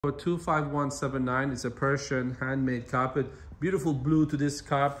25179 is a Persian handmade carpet. Beautiful blue to this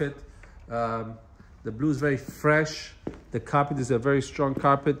carpet. The blue is very fresh. The carpet is a very strong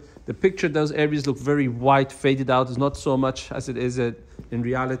carpet. The picture does areas look very white, faded out. It's not so much as it is in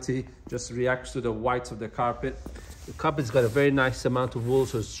reality. Just reacts to the whites of the carpet. The carpet's got a very nice amount of wool,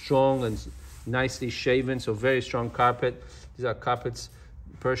 so it's strong and nicely shaven. So very strong carpet. These are carpets.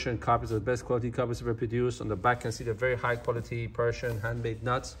 Persian carpets are the best quality carpets ever produced. On the back, you can see the very high quality Persian handmade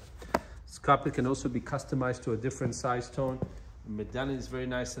nuts. This carpet can also be customized to a different size tone. The medallion is very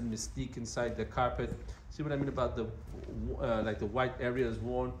nice and mystique inside the carpet. See what I mean about the like the white area is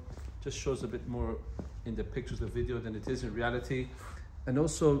worn? Just shows a bit more in the pictures or video than it is in reality. And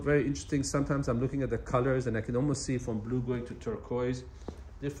also very interesting, sometimes I'm looking at the colors and I can almost see from blue going to turquoise,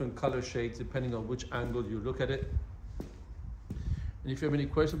 different color shades depending on which angle you look at it. And if you have any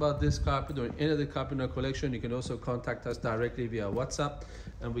questions about this carpet or any other carpet in our collection, you can also contact us directly via WhatsApp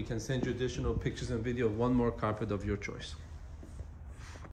and we can send you additional pictures and video of one more carpet of your choice.